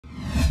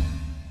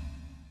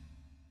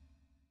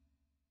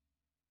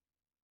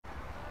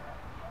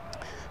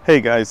Hey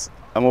guys,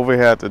 I'm over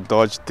here at the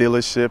Dodge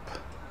dealership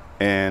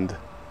and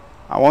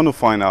I want to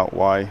find out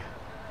why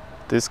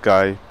this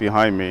guy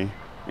behind me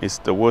is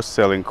the worst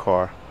selling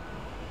car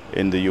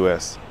in the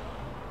US.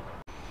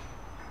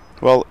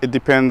 Well, it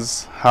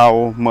depends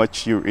how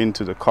much you're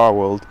into the car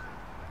world.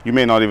 You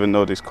may not even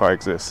know this car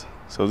exists.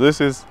 So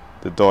this is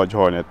the Dodge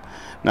Hornet.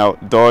 Now,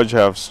 Dodge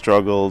have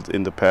struggled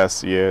in the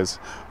past years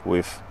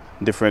with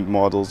different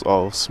models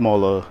of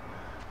smaller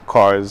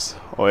cars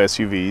or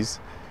SUVs,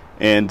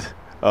 and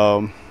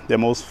their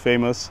most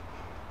famous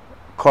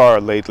car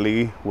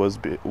lately was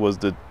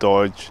the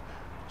Dodge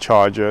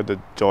Charger, the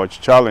Dodge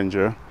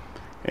Challenger,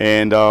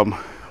 and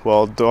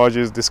well, Dodge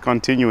is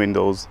discontinuing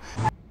those.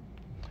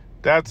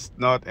 That's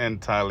not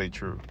entirely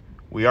true.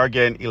 We are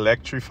getting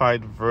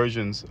electrified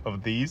versions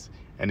of these,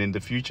 and in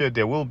the future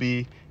there will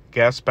be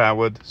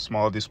gas-powered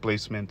small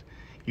displacement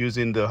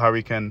using the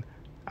Hurricane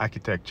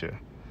architecture.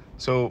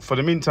 So for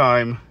the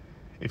meantime,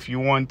 if you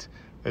want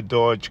a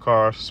Dodge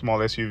car, small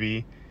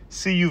SUV,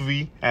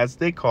 CUV as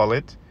they call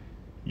it,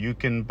 you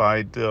can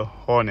buy the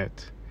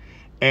Hornet.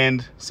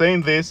 And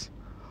saying this,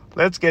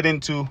 let's get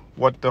into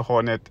what the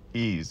Hornet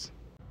is.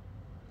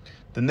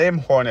 The name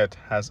Hornet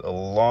has a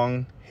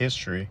long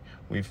history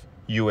with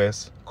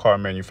US car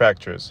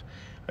manufacturers.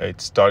 It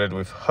started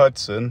with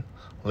Hudson,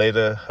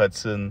 later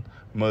Hudson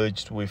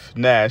merged with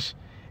Nash,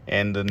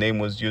 and the name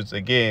was used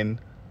again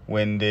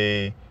when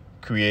they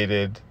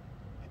created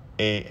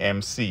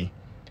AMC.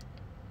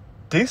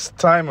 This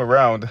time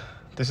around,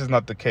 this is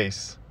not the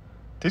case.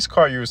 This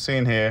car you're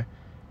seeing here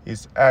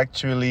is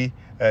actually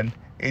an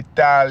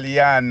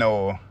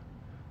Italiano.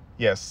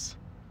 Yes,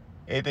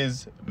 it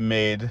is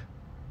made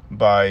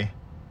by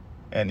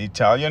an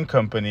Italian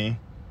company,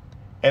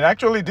 and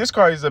actually this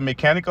car is a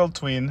mechanical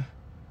twin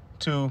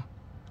to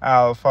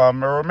Alfa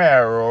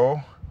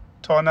Romeo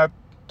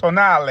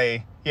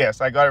Tonale.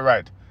 Yes, I got it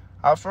right.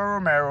 Alfa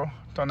Romeo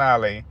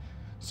Tonale.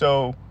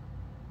 So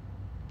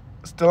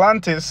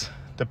Stellantis,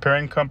 the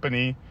parent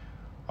company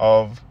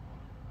of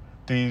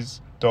these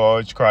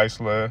Dodge,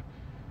 Chrysler,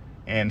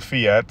 and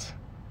Fiat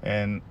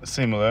and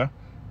similar,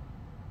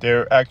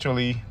 they're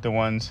actually the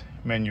ones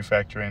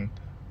manufacturing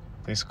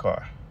this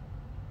car.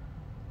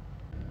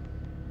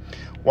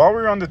 While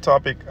we're on the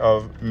topic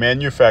of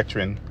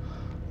manufacturing,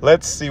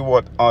 let's see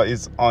what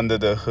is under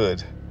the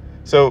hood.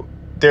 So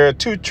there are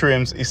two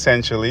trims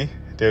essentially.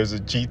 There's a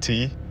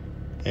GT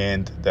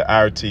and the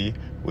RT,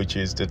 which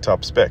is the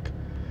top spec.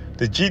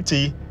 The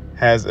GT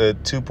has a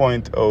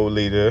 2.0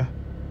 liter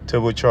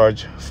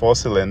turbocharged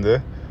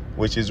 4-cylinder,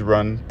 which is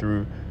run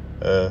through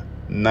a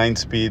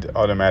 9-speed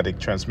automatic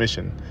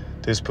transmission.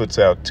 This puts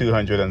out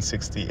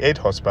 268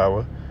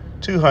 horsepower,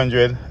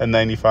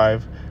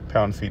 295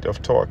 pound-feet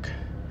of torque.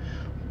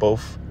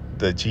 Both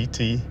the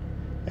GT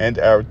and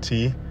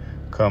RT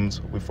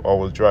comes with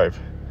all-wheel drive.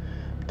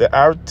 The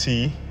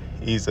RT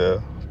is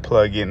a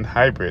plug-in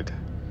hybrid.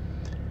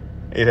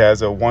 It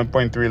has a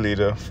 1.3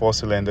 liter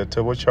 4-cylinder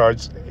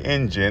turbocharged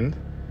engine.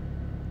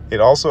 It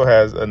also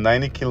has a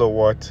 90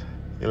 kilowatt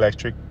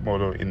electric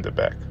motor in the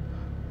back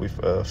with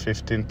a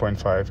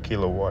 15.5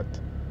 kilowatt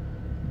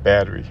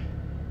battery.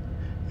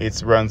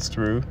 It runs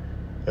through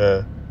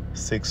a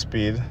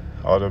 6-speed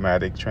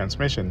automatic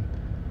transmission.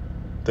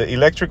 The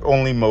electric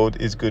only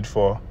mode is good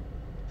for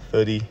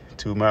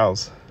 32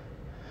 miles.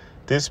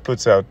 This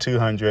puts out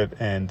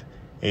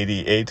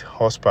 288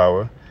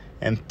 horsepower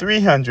and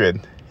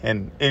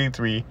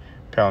 383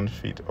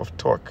 pound-feet of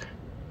torque.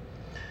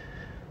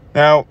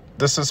 Now,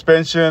 the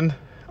suspension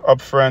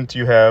up front,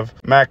 you have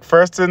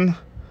McPherson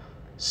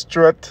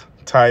strut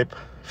type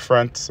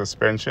front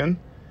suspension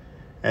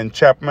and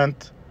Chapman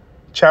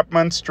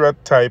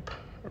strut type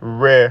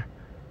rear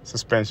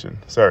suspension.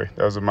 Sorry,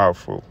 that was a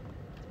mouthful.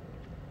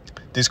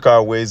 This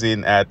car weighs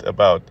in at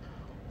about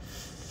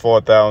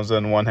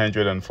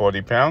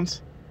 4,140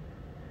 pounds,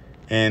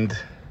 and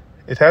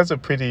it has a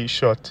pretty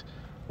short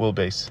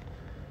wheelbase.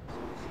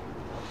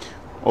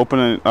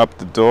 Opening up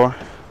the door,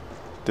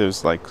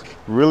 there's like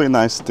really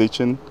nice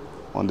stitching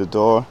on the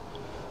door,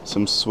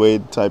 some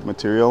suede type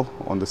material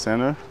on the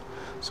center.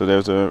 So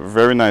there's a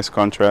very nice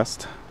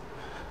contrast,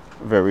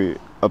 very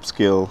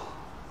upscale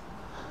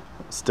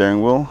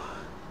steering wheel,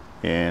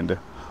 and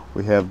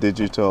we have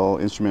digital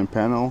instrument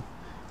panel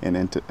and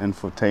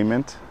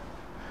infotainment.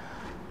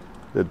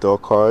 The door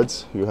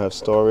cards, you have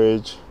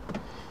storage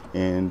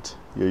and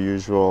your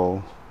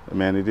usual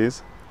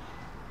amenities.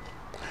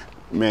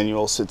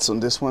 Manual sits on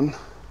this one.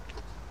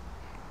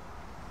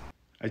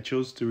 I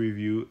chose to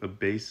review a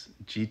base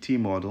GT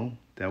model,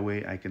 that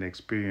way I can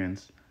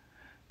experience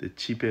the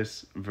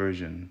cheapest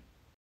version.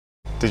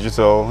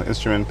 Digital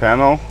instrument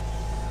panel,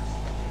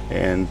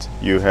 and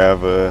you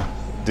have a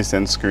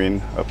decent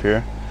screen up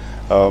here.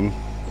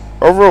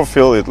 Overall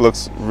feel, it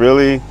looks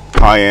really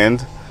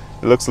high-end.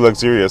 It looks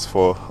luxurious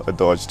for a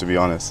Dodge, to be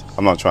honest.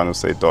 I'm not trying to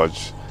say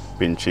Dodge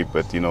being cheap,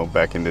 but you know,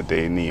 back in the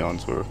day,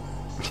 Neons were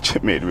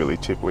made really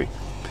cheaply.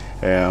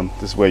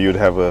 This is where you'd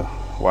have a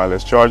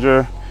wireless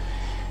charger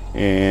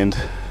and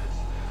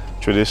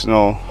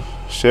traditional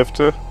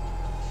shifter.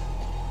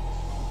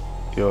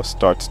 your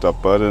start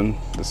stop button.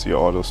 This is your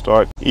auto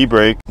start.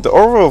 E-brake. The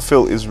overall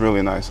feel is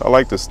really nice. I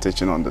like the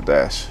stitching on the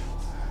dash.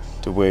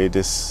 The way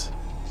this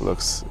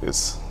looks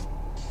is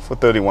for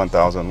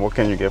 $31,000. What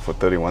can you get for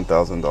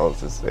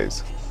 $31,000 these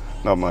days?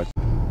 Not much.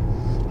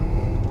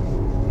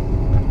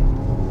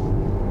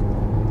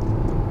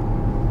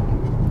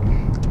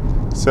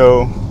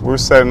 So we're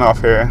setting off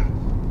here,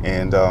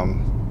 and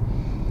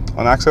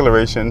on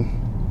acceleration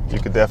you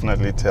could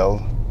definitely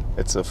tell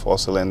it's a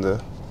 4-cylinder.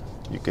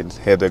 You can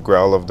hear the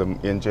growl of the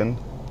engine.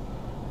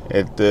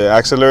 The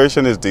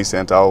acceleration is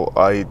decent.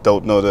 I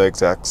don't know the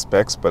exact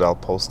specs, but I'll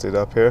post it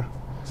up here.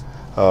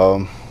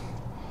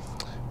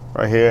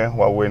 Right here,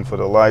 while waiting for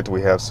the light,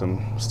 we have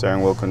some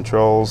steering wheel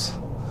controls,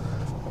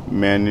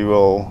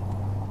 manual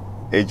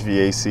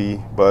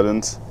HVAC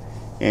buttons,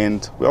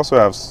 and we also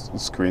have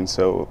screens.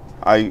 So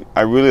I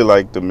really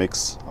like the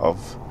mix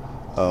of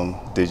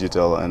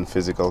digital and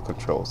physical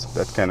controls.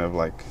 That kind of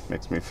like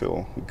makes me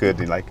feel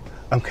good, like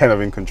I'm kind of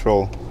in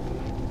control.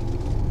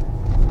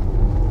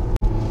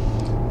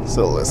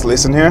 So let's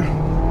listen here.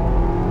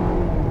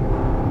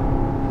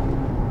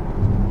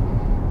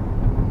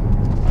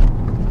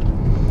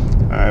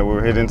 Alright,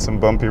 we're hitting some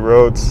bumpy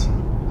roads.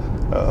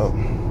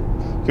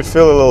 Could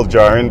feel a little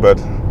jarring, but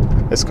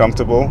it's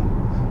comfortable.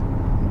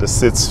 The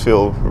seats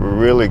feel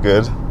really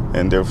good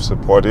and they're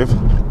supportive.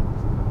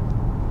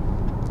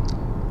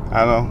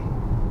 I don't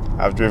know,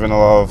 I've driven a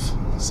lot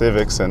of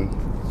Civics and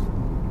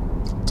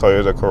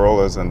Toyota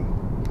Corollas, and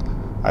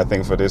I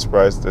think for this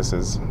price this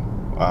is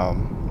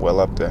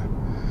well up there.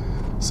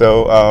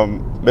 So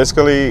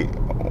basically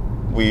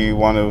we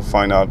want to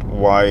find out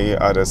why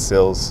are the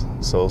sales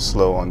so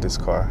slow on this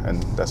car,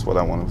 and that's what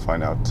I want to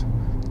find out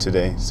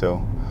today.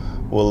 So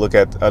we'll look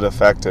at other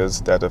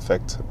factors that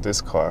affect this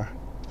car,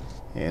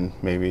 and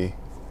maybe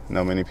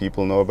not many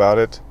people know about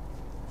it.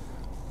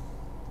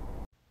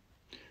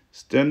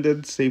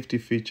 Standard safety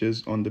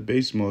features on the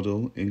base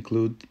model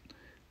include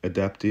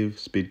adaptive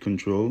speed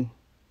control,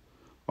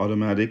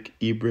 automatic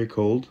e-brake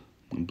hold,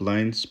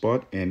 blind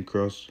spot and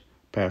cross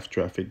path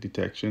traffic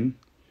detection,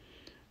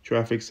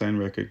 traffic sign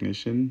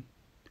recognition,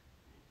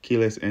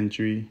 keyless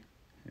entry,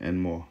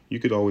 and more. You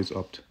could always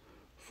opt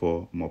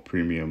for more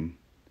premium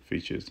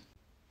features.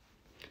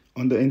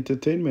 On the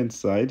entertainment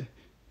side,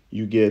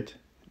 you get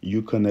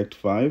Uconnect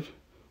 5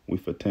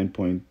 with a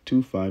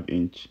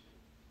 10.25-inch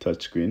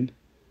touchscreen,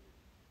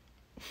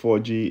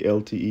 4G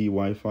LTE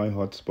Wi-Fi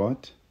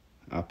hotspot,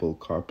 Apple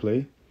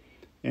CarPlay,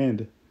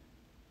 and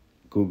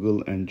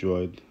Google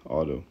Android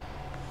Auto.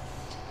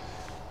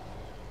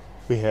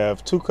 We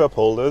have 2 cup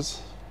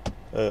holders,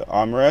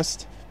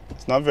 armrest.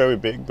 It's not very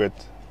big, but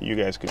you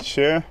guys could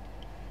share,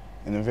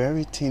 and a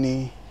very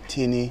teeny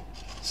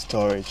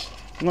storage.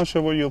 I'm not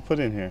sure what you'll put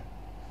in here.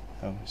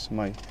 So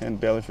my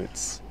hand barely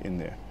fits in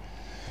there.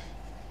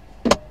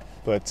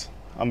 But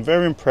I'm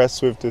very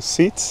impressed with the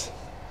seats.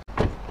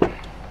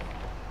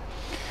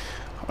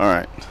 All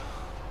right,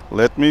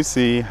 let me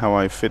see how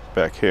I fit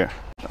back here.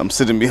 I'm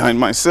sitting behind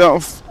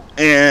myself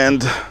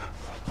and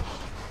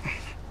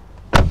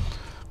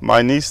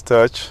my knees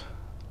touch,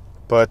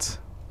 but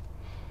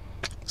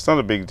it's not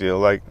a big deal.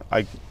 Like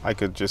I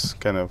could just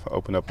kind of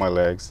open up my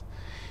legs,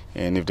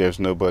 and if there's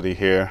nobody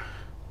here,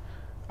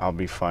 I'll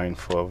be fine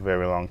for a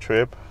very long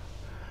trip,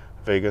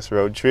 Vegas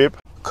road trip.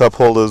 Cup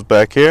holders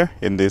back here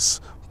in this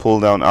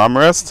pull down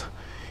armrest,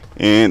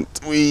 and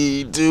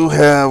we do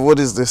have, what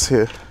is this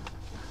here?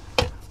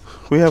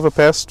 We have a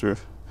pass-through,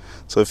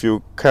 so if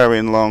you're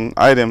carrying long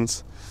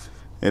items,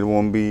 it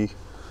won't be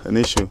an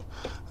issue.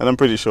 And I'm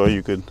pretty sure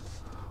you could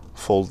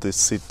fold this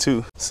seat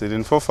too.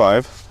 Sitting for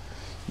 5,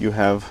 you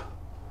have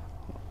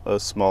a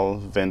small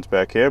vent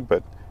back here,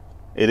 but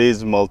it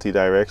is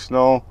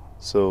multi-directional,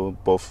 so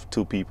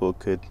 2 people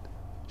could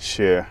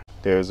share.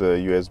 There's a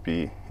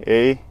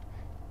USB-A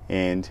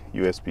and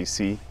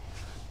USB-C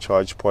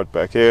charge port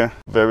back here.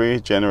 Very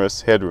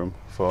generous headroom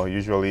for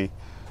usually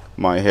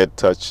my head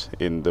touch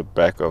in the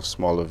back of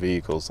smaller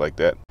vehicles like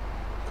that.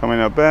 Coming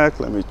up back,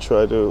 let me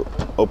try to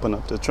open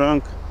up the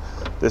trunk.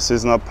 This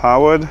is not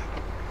powered,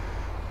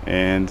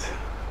 and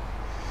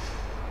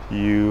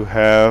you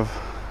have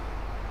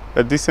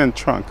a decent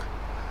trunk.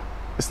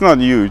 It's not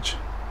huge,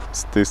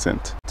 it's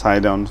decent. Tie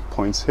down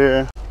points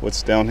here.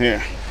 What's down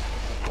here?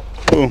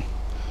 Ooh.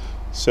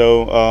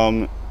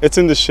 So it's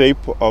in the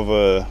shape of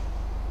a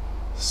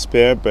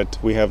spare, but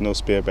we have no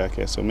spare back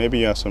here, so maybe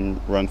you have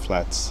some run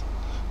flats.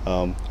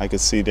 I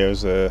could see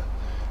there's a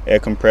air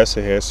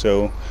compressor here,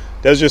 so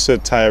that's just a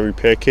tire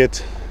repair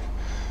kit,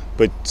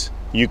 but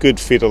you could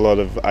fit a lot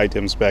of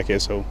items back here,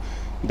 so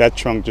that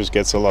trunk just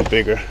gets a lot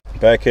bigger.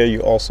 Back here you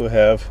also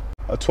have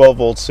a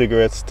 12-volt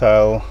cigarette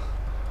style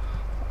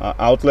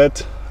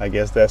outlet. I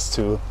guess that's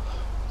to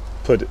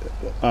put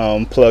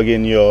plug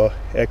in your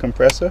air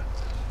compressor.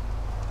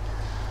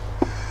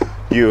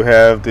 You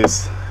have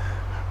this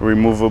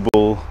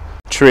removable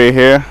tray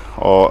here,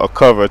 or a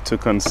cover to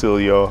conceal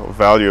your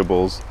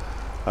valuables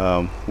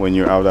when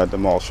you're out at the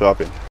mall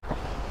shopping.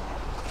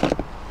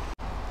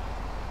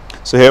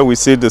 So here we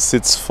see the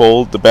seats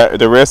fold,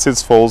 the rear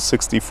seats fold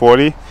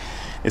 60-40.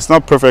 It's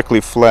not perfectly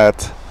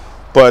flat,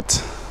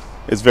 but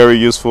it's very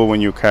useful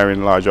when you're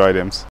carrying large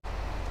items.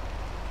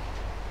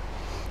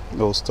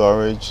 Low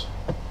storage,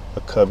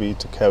 a cubby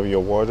to carry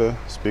your water,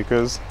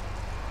 speakers.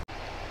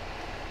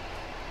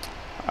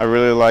 I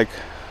really like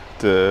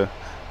the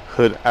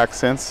hood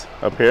accents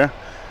up here.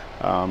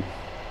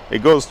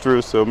 It goes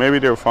through, so maybe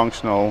they're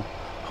functional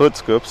hood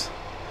scoops,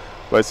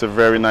 but it's a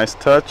very nice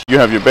touch. You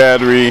have your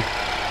battery,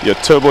 your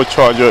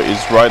turbocharger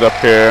is right up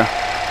here,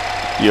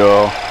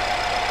 your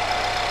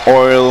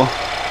oil,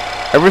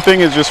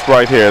 everything is just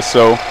right here.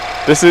 So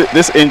this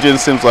engine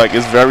seems like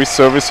it's very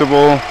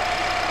serviceable,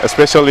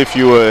 especially if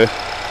you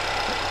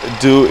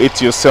do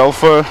it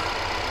yourself,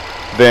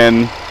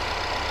 then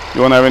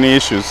you won't have any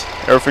issues.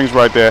 Everything's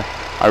right there.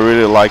 I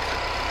really like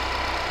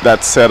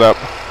that setup.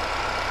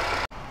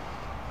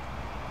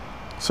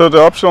 So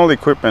the optional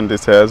equipment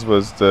this has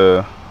was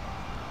the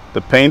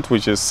paint,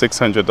 which is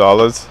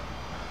 $600.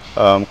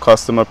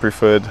 Customer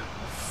preferred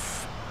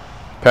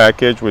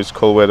package, which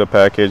cold weather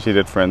package,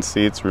 heated front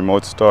seats,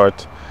 remote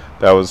start,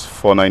 that was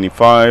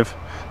 $495.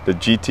 The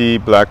GT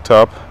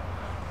blacktop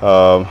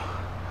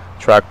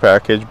track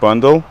package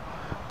bundle,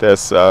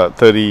 that's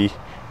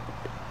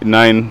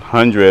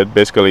 $3,900,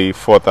 basically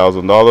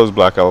 $4,000.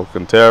 Black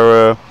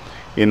Alcantara,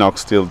 inox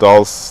steel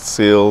dull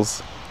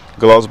seals,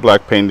 gloss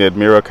black painted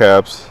mirror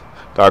caps,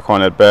 dark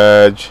Hornet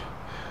badge,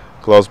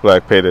 gloss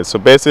black painted. So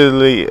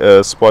basically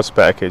a sports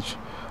package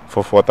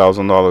for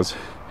 $4,000.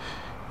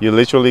 You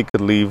literally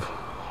could leave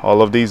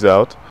all of these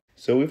out.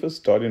 So with a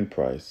starting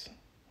price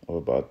of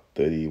about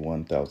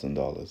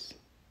 $31,000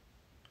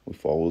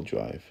 with all-wheel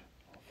drive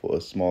for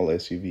a small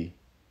SUV,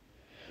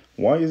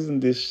 why isn't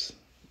this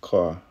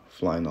car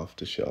flying off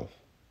the shelf?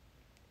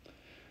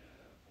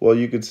 Well,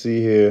 you could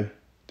see here,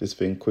 this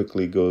thing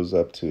quickly goes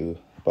up to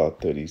about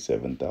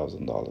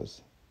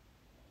 $37,000.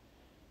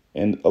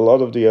 And a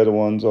lot of the other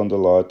ones on the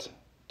lot,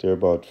 they're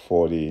about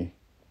 40.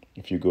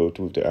 If you go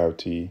to the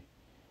RT,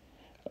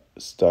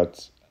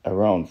 starts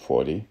around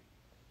 40.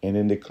 And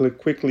then they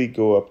quickly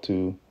go up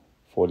to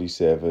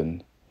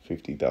 $47,000,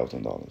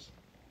 $50,000.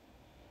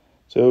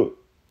 So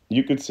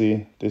you could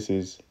see this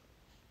is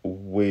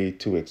way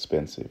too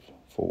expensive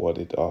for what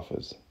it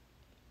offers.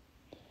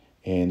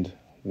 And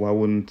why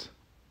wouldn't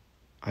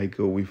I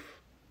go with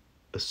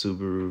a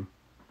Subaru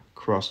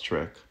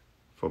Crosstrek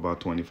for about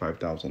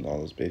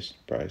 $25,000 base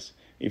price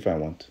if I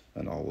want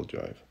an all-wheel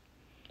drive,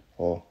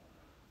 or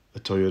a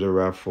Toyota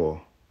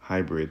RAV4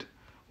 hybrid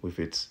with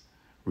its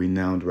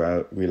renowned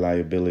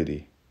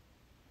reliability,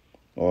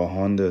 or a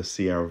Honda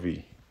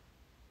CR-V.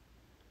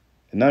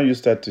 And now you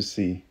start to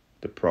see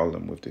the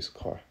problem with this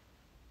car.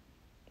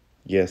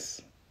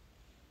 Yes,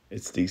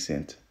 it's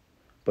decent,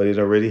 but it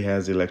already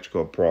has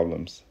electrical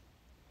problems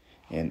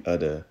and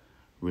other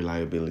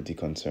reliability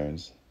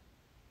concerns.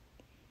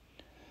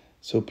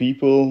 So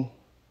people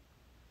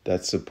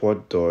that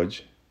support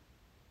Dodge,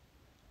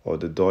 or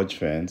the Dodge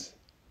fans,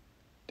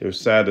 they're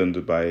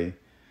saddened by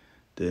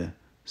the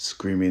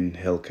screaming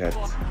Hellcat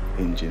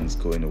engines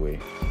going away.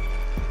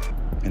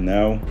 And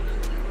now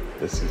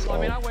this is all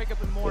they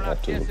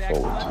have to look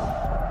forward to.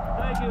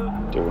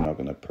 They were not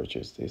going to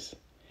purchase this.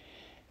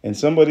 And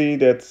somebody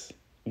that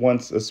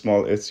wants a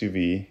small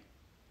SUV,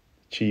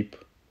 cheap,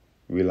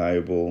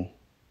 reliable,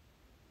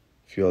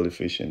 fuel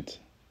efficient,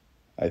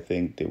 I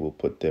think they will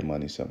put their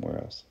money somewhere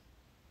else.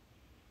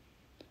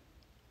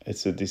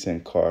 It's a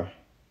decent car,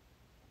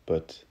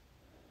 but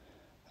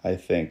I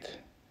think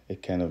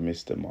it kind of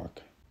missed the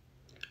mark.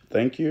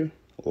 Thank you,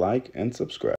 like and subscribe.